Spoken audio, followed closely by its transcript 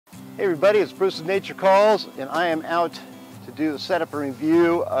Hey everybody, it's Bruce with Nature Calls, and I am out to do the setup and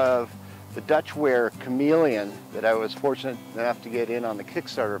review of the Dutchware Chameleon that I was fortunate enough to get in on the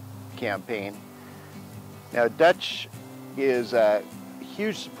Kickstarter campaign. Now, Dutch is a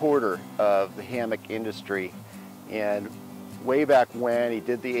huge supporter of the hammock industry, and way back when he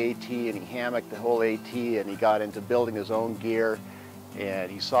did the AT and he hammocked the whole AT and he got into building his own gear,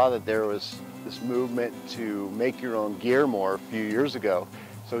 and he saw that there was this movement to make your own gear more a few years ago.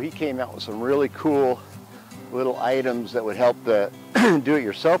 So he came out with some really cool little items that would help the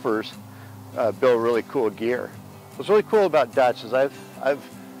do-it-yourselfers build really cool gear. What's really cool about Dutch is I've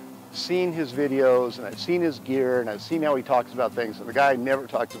seen his videos and I've seen his gear and I've seen how he talks about things, and the guy never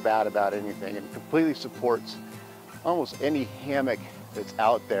talks bad about anything and completely supports almost any hammock that's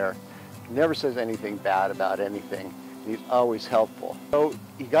out there. He never says anything bad about anything. He's always helpful. So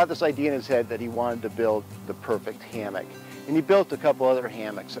he got this idea in his head that he wanted to build the perfect hammock. And he built a couple other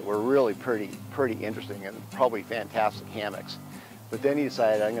hammocks that were really pretty interesting and probably fantastic hammocks. But then he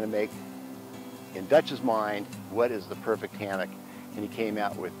decided, I'm going to make, in Dutch's mind, what is the perfect hammock? And he came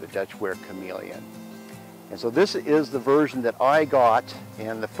out with the Dutchware Chameleon. And so this is the version that I got,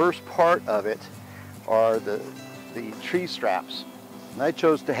 and the first part of it are the tree straps. And I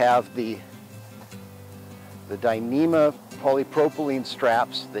chose to have the Dyneema polypropylene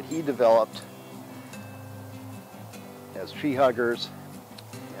straps that he developed as tree huggers.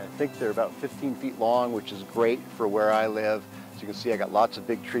 And I think they're about 15 feet long, which is great for where I live. As you can see, I got lots of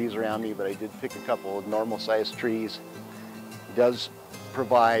big trees around me, but I did pick a couple of normal sized trees. It does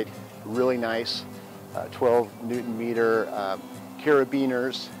provide really nice 12 Newton meter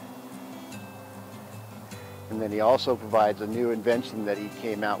Carabiners. And then he also provides a new invention that he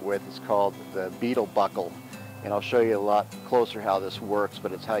came out with. It's called the Beetle Buckle. And I'll show you a lot closer how this works,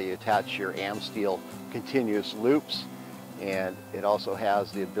 but it's how you attach your Amsteel continuous loops. And it also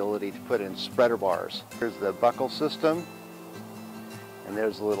has the ability to put in spreader bars. Here's the buckle system, and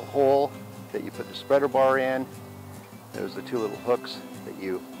there's a little hole that you put the spreader bar in. There's the two little hooks that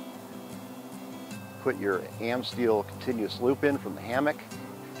you put your Amsteel continuous loop in from the hammock.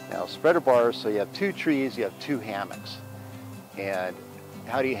 Now, spreader bars, so you have two trees, you have two hammocks. And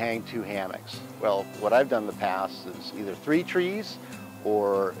how do you hang two hammocks? Well, what I've done in the past is either 3 trees,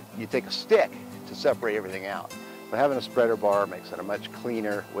 or you take a stick to separate everything out. But having a spreader bar makes it a much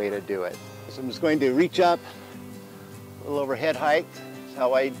cleaner way to do it. So I'm just going to reach up a little over head height. That's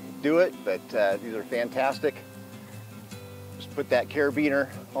how I do it, but these are fantastic. Just put that carabiner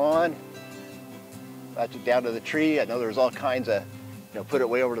on, latch it down to the tree. I know there's all kinds of, put it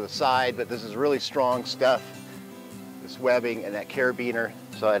way over to the side, but this is really strong stuff. This webbing and that carabiner,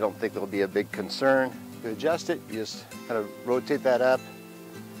 so I don't think there'll be a big concern. To adjust it, you just kind of rotate that up.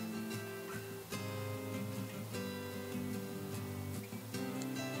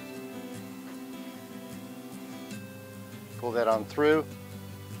 Pull that on through.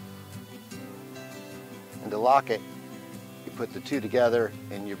 And to lock it, you put the two together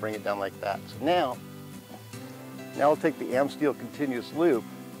and you bring it down like that. So now we'll take the Amsteel continuous loop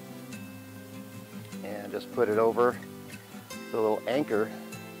and just put it over the little anchor,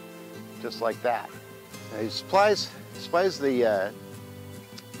 just like that. Now he supplies the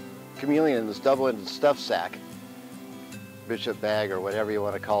Chameleon in this double-ended stuff sack, bishop bag or whatever you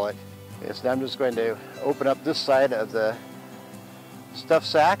want to call it. Okay, so now I'm just going to open up this side of the stuff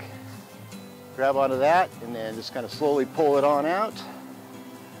sack, grab onto that, and then just kind of slowly pull it on out.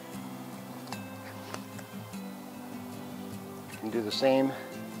 And do the same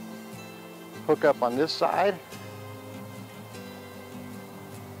hook up on this side.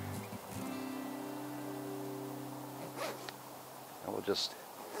 And we'll just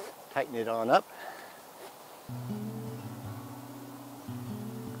tighten it on up.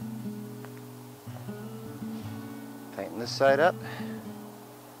 Tighten this side up.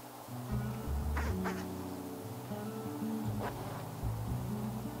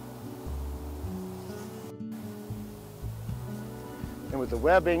 And with the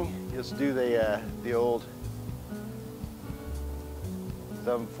webbing, just do the old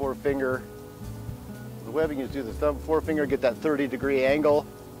thumb forefinger. The webbing, you do the thumb forefinger, get that 30-degree angle.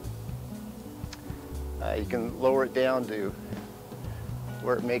 You can lower it down to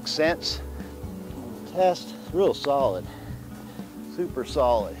where it makes sense. Test, real solid, super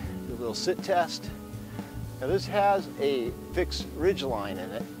solid. Do a little sit test. Now this has a fixed ridge line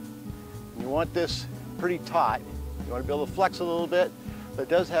in it. You want this pretty taut. You want to be able to flex a little bit, but it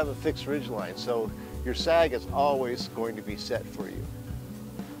does have a fixed ridge line, so your sag is always going to be set for you.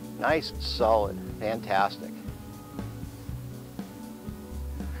 Nice, solid, fantastic.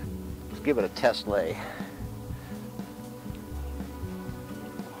 Let's give it a test lay.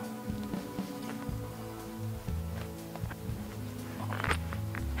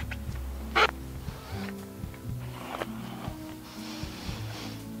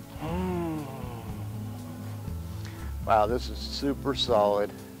 Wow, this is super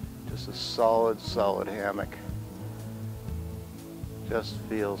solid. Just a solid, solid hammock. Just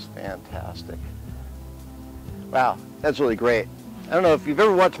feels fantastic. Wow, that's really great. I don't know if you've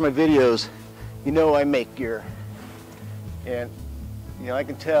ever watched my videos, you know I make gear. And you know, I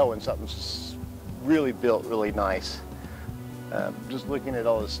can tell when something's really built really nice. Just looking at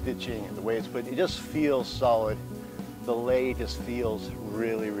all the stitching and the way it's put, it just feels solid. The lay just feels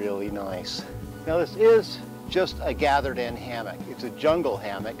really, really nice. Now this is just a gathered end hammock. It's a jungle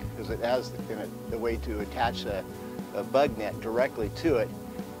hammock because it has the way to attach a Bugnet directly to it,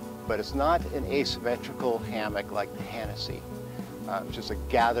 but it's not an asymmetrical hammock like the Hennessy. It's just a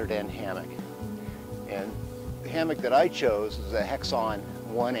gathered end hammock. And the hammock that I chose is a Hexon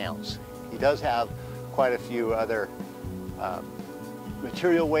 1 ounce. He does have quite a few other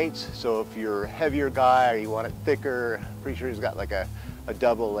material weights, so if you're a heavier guy or you want it thicker, I'm pretty sure he's got like a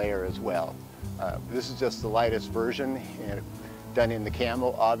double layer as well. This is just the lightest version and done in the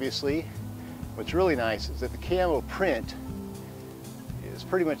camo, obviously. What's really nice is that the camo print is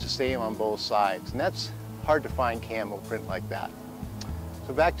pretty much the same on both sides, and that's hard to find camo print like that.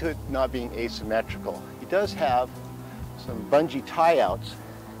 So back to it not being asymmetrical. He does have some bungee tie-outs.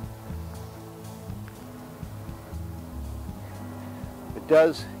 It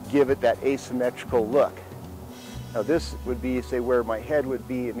does give it that asymmetrical look. Now this would be, say, where my head would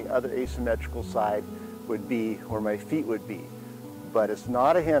be, and the other asymmetrical side would be where my feet would be. But it's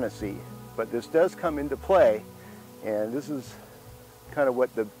not a Hennessy, but this does come into play, and this is kind of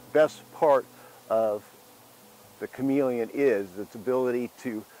what the best part of the Chameleon is, its ability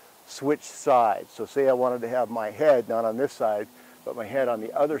to switch sides. So say I wanted to have my head not on this side, but my head on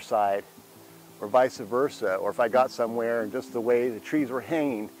the other side, or vice versa, or if I got somewhere and just the way the trees were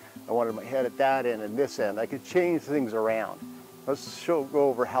hanging, I wanted my head at that end and this end, I could change things around. Let's go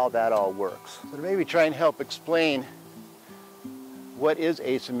over how that all works. So to maybe try and help explain what is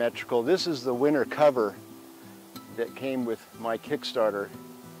asymmetrical, this is the winter cover that came with my Kickstarter.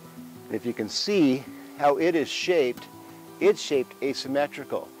 And if you can see how it is shaped, it's shaped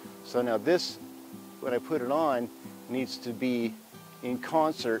asymmetrical. So now this, when I put it on, needs to be in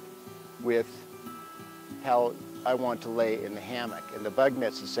concert with how I want to lay in the hammock. And the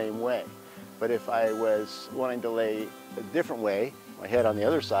Bugnet's the same way. But if I was wanting to lay a different way, my head on the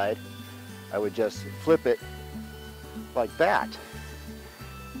other side, I would just flip it like that.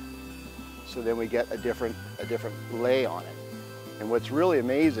 So then we get a different lay on it. And what's really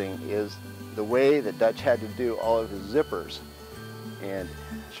amazing is the way that Dutch had to do all of his zippers. And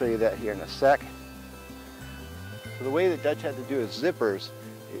I'll show you that here in a sec. So the way that Dutch had to do his zippers,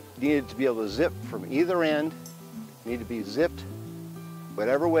 it needed to be able to zip from either end. It needed to be zipped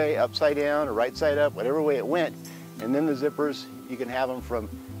whatever way, upside down or right side up, whatever way it went. And then the zippers, you can have them from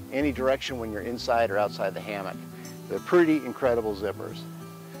any direction when you're inside or outside the hammock. They're pretty incredible zippers.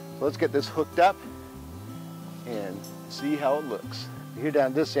 So let's get this hooked up and see how it looks. Here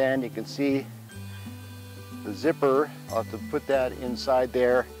down this end, you can see the zipper. I'll have to put that inside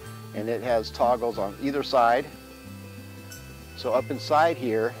there, and it has toggles on either side. So up inside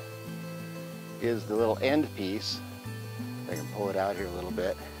here is the little end piece. If I can pull it out here a little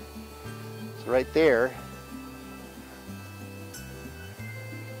bit. So right there,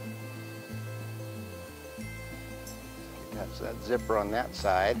 attach that zipper on that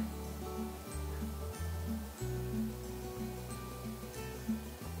side.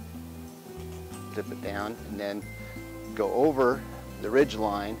 Zip it down and then go over the ridge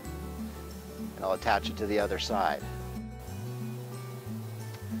line, and I'll attach it to the other side.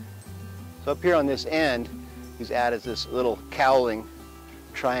 So up here on this end, he's added this little cowling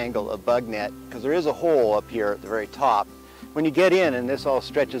triangle of Bugnet, because there is a hole up here at the very top. When you get in and this all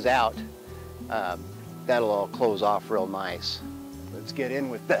stretches out, that'll all close off real nice. Let's get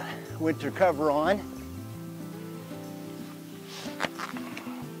in with the winter cover on.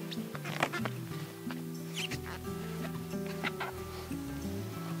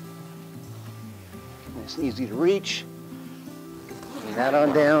 It's easy to reach. Bring that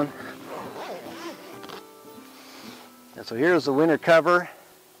on down. And so here's the winter cover.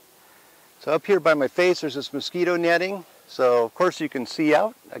 So up here by my face there's this mosquito netting. So of course you can see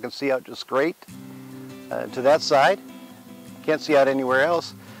out. I can see out just great to that side. Can't see out anywhere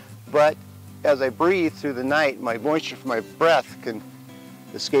else. But as I breathe through the night, my moisture from my breath can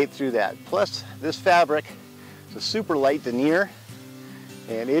escape through that. Plus this fabric is a super light denier,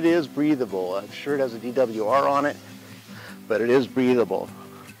 and it is breathable. I'm sure it has a DWR on it, but it is breathable.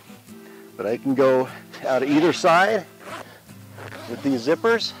 But I can go out either side with these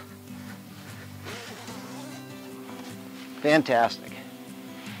zippers. Fantastic.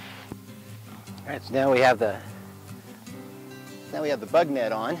 All right, so now we have the Now we have the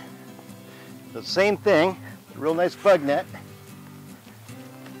Bugnet on. The same thing, real nice Bugnet.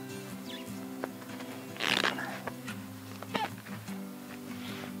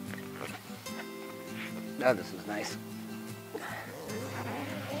 Now this is nice.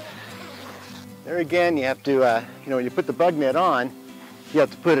 There again, you have to, when you put the Bugnet on, you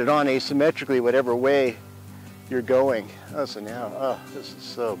have to put it on asymmetrically, whatever way you're going. Oh, so now, oh, this is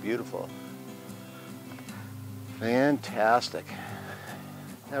so beautiful. Fantastic.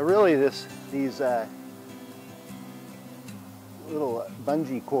 Now really these little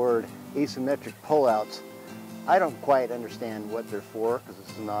bungee cord asymmetric pullouts, I don't quite understand what they're for, because this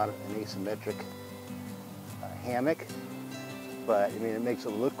is not an asymmetric hammock, but I mean it makes it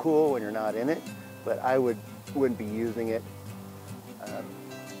look cool when you're not in it, but I wouldn't be using it.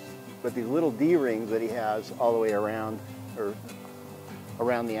 But these little D-rings that he has all the way around, or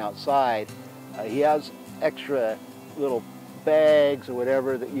around the outside, he has extra little bags or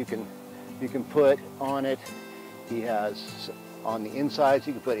whatever that you can put on it. He has on the inside, so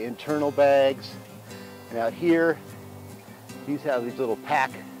you can put internal bags. And out here, these have these little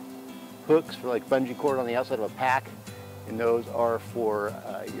pack hooks for like bungee cord on the outside of a pack, and those are for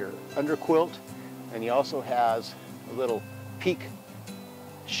your underquilt. And he also has a little peak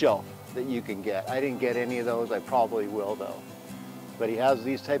shelf that you can get. I didn't get any of those, I probably will though. But he has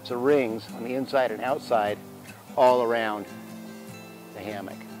these types of rings on the inside and outside all around the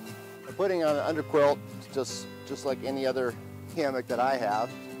hammock. Putting on an underquilt, just like any other hammock that I have,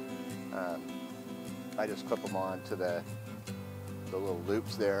 I just clip them on to the little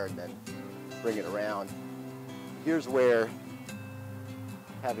loops there and then bring it around. Here's where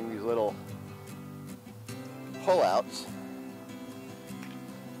having these little pullouts,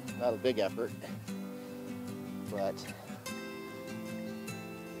 not a big effort, but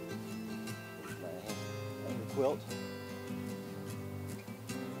my underquilt.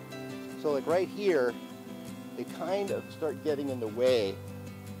 So like right here, they kind of start getting in the way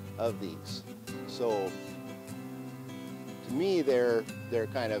of these. So to me, they're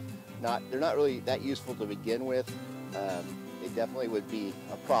kind of not really that useful to begin with. They definitely would be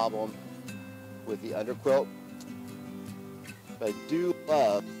a problem with the underquilt. But I do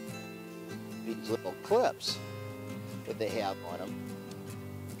love these little clips that they have on them.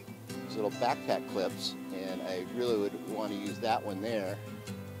 These little backpack clips, and I really would want to use that one there.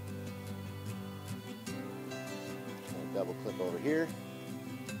 Double clip over here.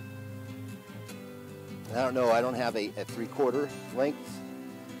 I don't know, I don't have a 3/4 length.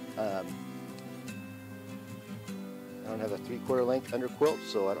 I don't have a 3/4 length underquilt,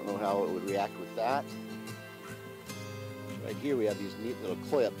 so I don't know how it would react with that. Right here we have these neat little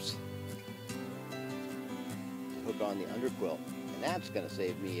clips to hook on the underquilt, and that's going to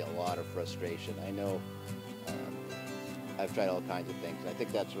save me a lot of frustration. I know I've tried all kinds of things, and I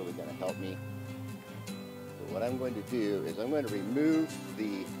think that's really going to help me. So what I'm going to do is I'm going to remove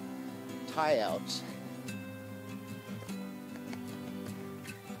the tie-outs.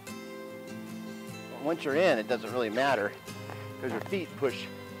 Once you're in, it doesn't really matter because your feet push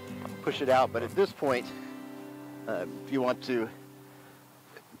it out. But at this point, if you want to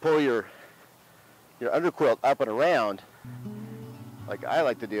pull your underquilt up and around, like I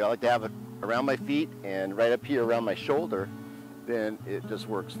like to do, I like to have it around my feet and right up here around my shoulder, then it just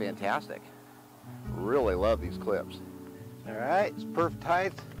works fantastic. Really love these clips. All right, it's perfect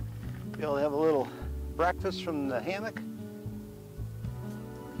height. Be able to have a little breakfast from the hammock.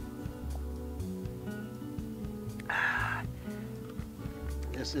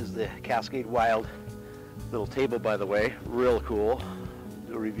 This is the Cascade Wild little table, by the way. Real cool.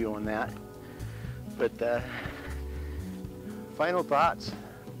 Do a review on that. But final thoughts.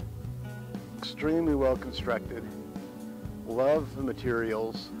 Extremely well constructed. Love the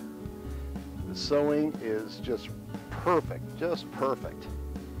materials. The sewing is just perfect, just perfect.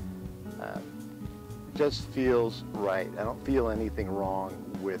 It just feels right. I don't feel anything wrong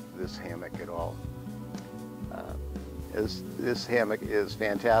with this hammock at all. This hammock is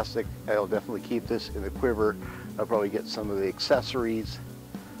fantastic. I'll definitely keep this in the quiver. I'll probably get some of the accessories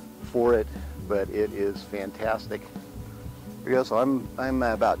for it, but it is fantastic. Yeah, so I'm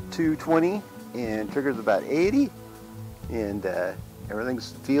about 220 and Trigger's about 80, and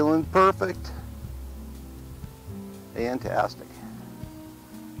everything's feeling perfect. Fantastic.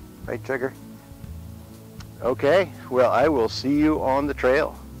 Right, Trigger? Okay, well, I will see you on the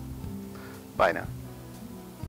trail. Bye now.